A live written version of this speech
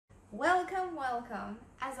Welcome, welcome.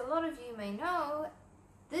 As a lot of you may know,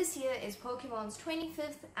 this year is Pokemon's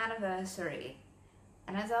 25th anniversary.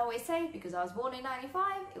 And as I always say, because I was born in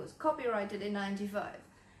 95, it was copyrighted in 95.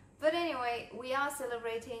 But anyway, we are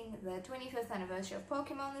celebrating the 25th anniversary of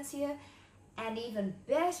Pokemon this year. And even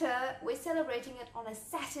better, we're celebrating it on a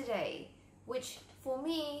Saturday, which for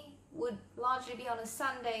me would largely be on a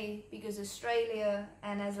Sunday because Australia,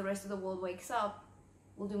 and as the rest of the world wakes up,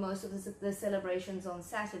 we'll do most of the celebrations on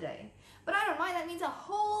Saturday. But I don't mind, that means a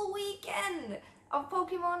whole weekend of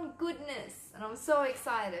Pokemon goodness, and I'm so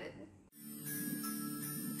excited.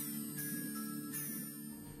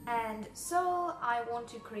 And so I want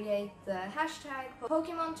to create the hashtag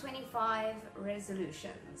Pokemon25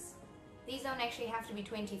 resolutions. These don't actually have to be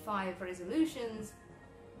 25 resolutions,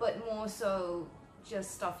 but more so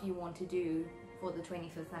just stuff you want to do for the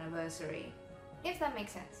 25th anniversary. If that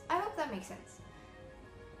makes sense. I hope that makes sense.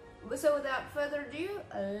 So without further ado,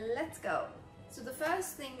 let's go. So the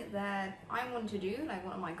first thing that I want to do, like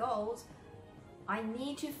one of my goals, I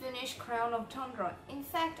need to finish Crown of Tundra. In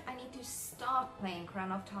fact, I need to start playing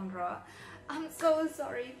Crown of Tundra. I'm so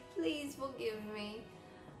sorry, please forgive me.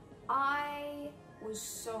 I was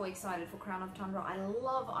so excited for Crown of Tundra. I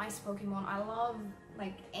love ice Pokemon. I love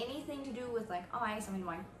like anything to do with like ice. I mean,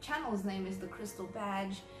 my channel's name is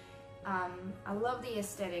thecrystalbadge. I love the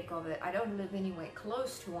aesthetic of it. I don't live anywhere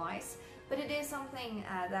close to ice, but it is something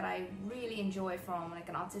that I really enjoy from like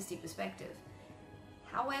an artistic perspective.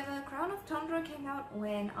 However, Crown of Tundra came out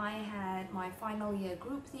when I had my final year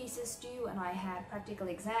group thesis due and I had practical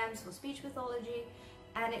exams for speech pathology,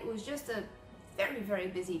 and it was just a very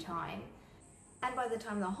busy time. And by the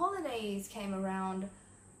time the holidays came around,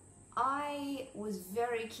 I was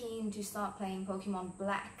very keen to start playing Pokemon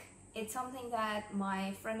Black. It's something that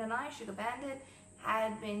my friend and I, Sugar Bandit,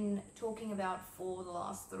 had been talking about for the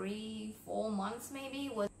last 3-4 months maybe,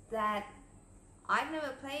 was that I've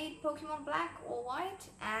never played Pokemon Black or White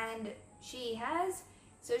and she has.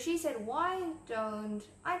 So she said, why don't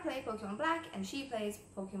I play Pokemon Black and she plays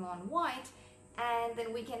Pokemon White, and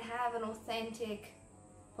then we can have an authentic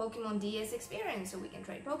Pokemon DS experience, so we can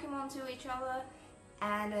trade Pokemon to each other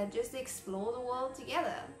and just explore the world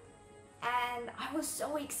together. And I was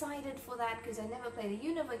so excited for that because I never played the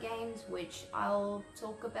Unova games, which I'll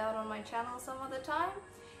talk about on my channel some other time,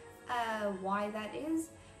 why that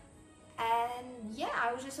is. And yeah,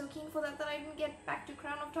 I was just so keen for that I didn't get back to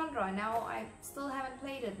Crown of Tundra. Now I still haven't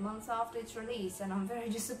played it months after its release and I'm very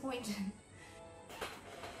disappointed.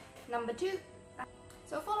 Number 2.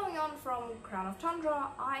 So following on from Crown of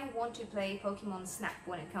Tundra, I want to play Pokemon Snap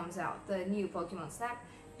when it comes out, the new Pokemon Snap,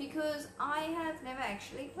 because I have never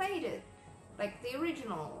actually played it, like the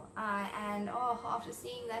original. And oh, after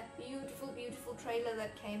seeing that beautiful trailer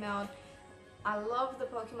that came out, I love the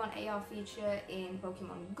Pokemon AR feature in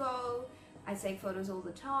Pokemon Go. I take photos all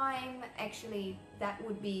the time. Actually, that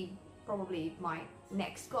would be probably my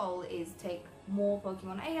next goal, is take more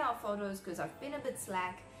Pokemon AR photos because I've been a bit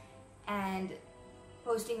slack, and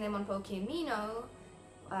posting them on Amino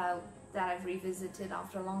that I've revisited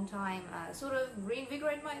after a long time sort of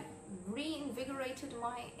reinvigorated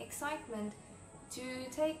my excitement to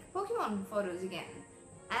take Pokemon photos again.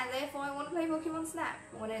 And therefore I want to play Pokemon Snap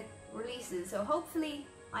when it releases. So hopefully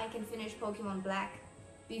I can finish Pokemon Black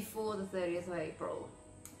before the 30th of April.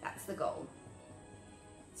 That's the goal.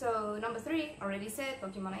 So number 3, already said,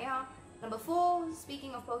 Pokemon AR. Number 4,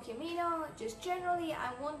 speaking of Pokemino, just generally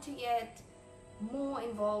I want to get more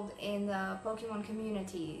involved in the Pokemon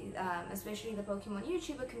community, especially the Pokemon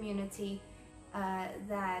YouTuber community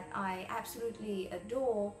that I absolutely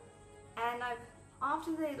adore. And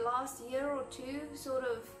after the last year or two,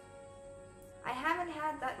 I haven't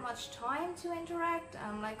had that much time to interact,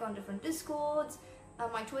 like on different Discords.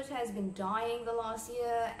 My Twitter has been dying the last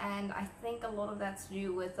year, and I think a lot of that's to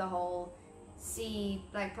do with the whole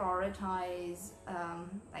prioritize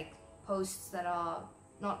like posts that are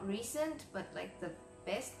not recent, but like the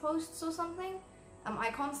best posts or something.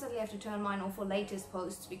 I constantly have to turn mine off for latest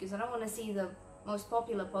posts because I don't want to see the most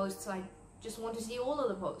popular posts, I just want to see all of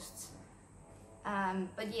the posts.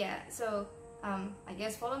 But yeah, so I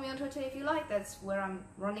guess follow me on Twitter if you like. That's where I'm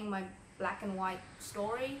running my black and white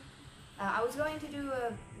story. I was going to do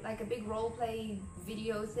a big roleplay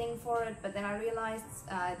video thing for it, but then I realized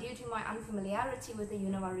due to my unfamiliarity with the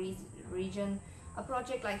Unova region, a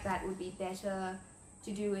project like that would be better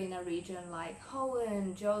to do in a region like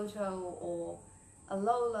Hoenn, Johto, or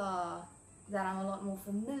Alola that I'm a lot more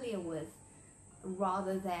familiar with,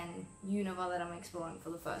 rather than Unova that I'm exploring for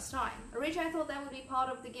the first time. Originally I thought that would be part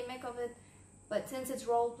of the gimmick of it, but since it's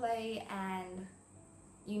roleplay and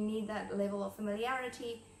you need that level of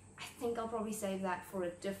familiarity, I think I'll probably save that for a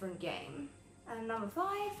different game. And number 5,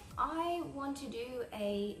 I want to do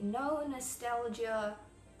a no nostalgia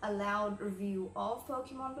allowed review of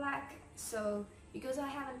Pokemon Black. So because I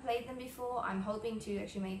haven't played them before, I'm hoping to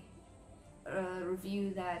actually make a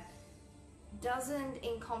review that doesn't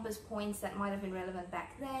encompass points that might have been relevant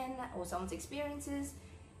back then or someone's experiences.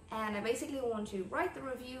 And I basically want to write the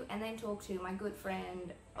review and then talk to my good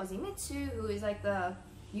friend Ozimitsu, who is like the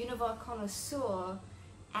Unova connoisseur,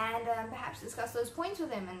 and perhaps discuss those points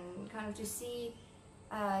with him and kind of to see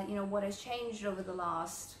you know, what has changed over the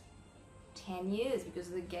last 10 years, because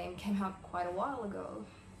the game came out quite a while ago.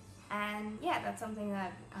 And yeah, that's something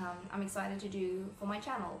that I'm excited to do for my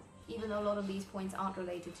channel, even though a lot of these points aren't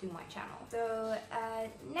related to my channel. So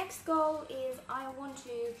next goal is I want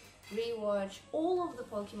to rewatch all of the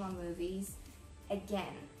Pokemon movies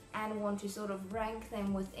again and want to sort of rank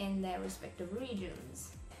them within their respective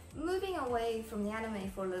regions. Moving away from the anime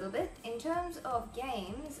for a little bit, in terms of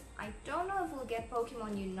games, I don't know if we'll get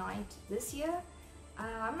Pokemon Unite this year.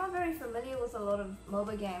 I'm not very familiar with a lot of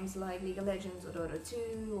MOBA games like League of Legends or Dota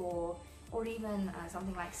 2 or even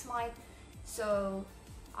something like Smite, so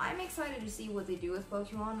I'm excited to see what they do with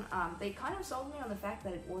Pokemon. They kind of sold me on the fact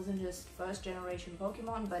that it wasn't just first generation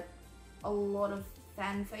Pokemon, but a lot of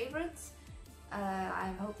fan favorites.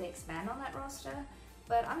 I hope they expand on that roster,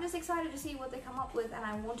 but I'm just excited to see what they come up with, and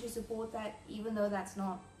I want to support that even though that's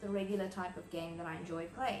not the regular type of game that I enjoy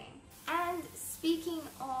playing. And speaking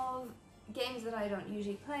of games that I don't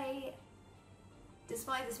usually play,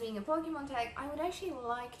 despite this being a Pokemon tag, I would actually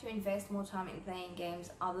like to invest more time in playing games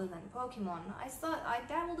other than Pokemon. I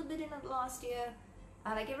dabbled a bit in it last year,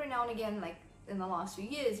 like every now and again, like in the last few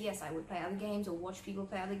years, yes, I would play other games or watch people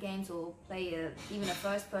play other games or play even a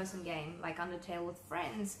first-person game like Undertale with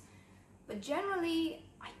friends. But generally,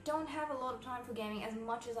 I don't have a lot of time for gaming as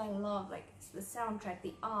much as I love like the soundtrack,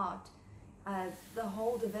 the art, the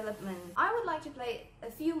whole development. I would like to play a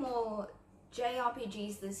few more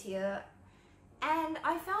JRPGs this year, and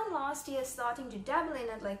I found last year starting to dabble in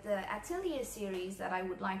it, like the Atelier series that I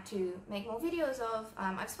would like to make more videos of.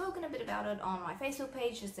 I've spoken a bit about it on my Facebook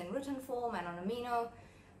page, just in written form and on Amino,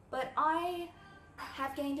 but I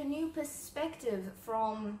have gained a new perspective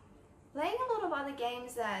from playing a lot of other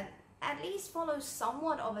games that at least follow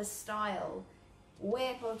somewhat of a style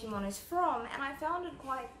where Pokemon is from, and I found it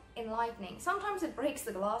quite enlightening. Sometimes it breaks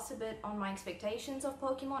the glass a bit on my expectations of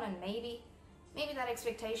Pokemon, and maybe that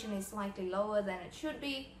expectation is slightly lower than it should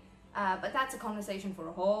be, but that's a conversation for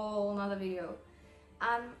a whole nother video.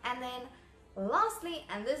 And then lastly,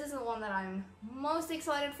 and this is the one that I'm most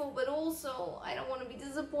excited for, but also I don't want to be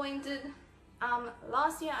disappointed,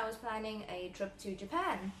 last year I was planning a trip to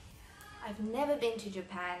Japan. I've never been to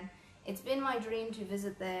Japan. It's been my dream to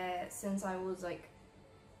visit there since I was like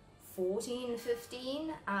 14,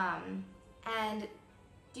 15, and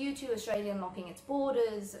due to Australia locking its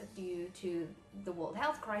borders, due to the world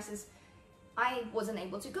health crisis, I wasn't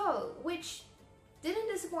able to go, which didn't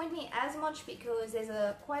disappoint me as much because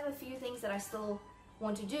there's quite a few things that I still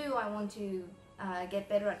want to do. I want to get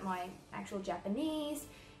better at my actual Japanese,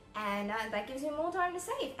 and that gives me more time to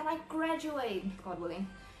save, and I graduate, God willing,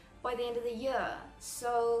 by the end of the year.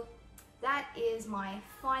 So that is my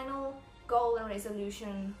final goal and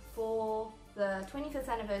resolution for the 25th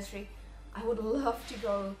anniversary. I would love to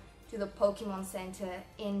go to the Pokemon Center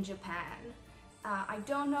in Japan. I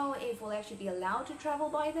don't know if we'll actually be allowed to travel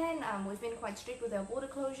by then. We've been quite strict with our border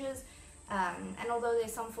closures, and although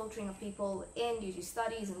there's some filtering of people in due to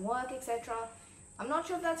studies and work, etc., I'm not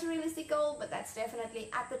sure if that's a realistic goal, but that's definitely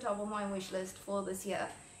at the top of my wish list for this year.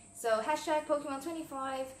 So hashtag Pokemon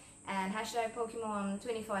 25 and hashtag Pokemon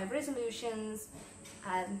 25 resolutions,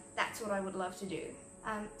 that's what I would love to do.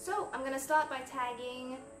 So I'm going to start by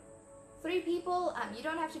tagging 3 people. You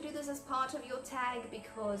don't have to do this as part of your tag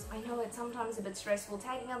because I know it's sometimes a bit stressful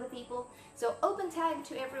tagging other people. So open tag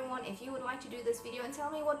to everyone if you would like to do this video and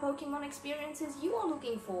tell me what Pokemon experiences you are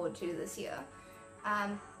looking forward to this year.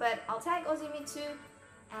 But I'll tag Ozimitsu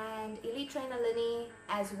and Elite Trainer Linny,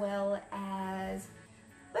 as well as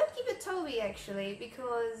Poketuber Toby actually,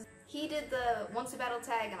 because he did the Once a Battle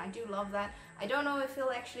tag and I do love that. I don't know if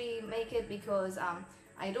he'll actually make it because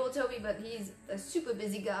I adore Toby, but he's a super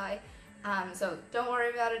busy guy. So don't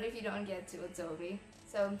worry about it if you don't get to it, Toby.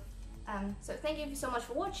 So thank you so much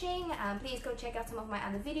for watching. Please go check out some of my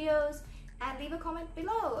other videos and leave a comment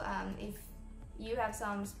below if you have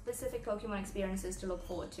some specific Pokemon experiences to look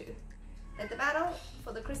forward to. Let the battle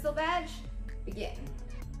for the Crystal Badge begin.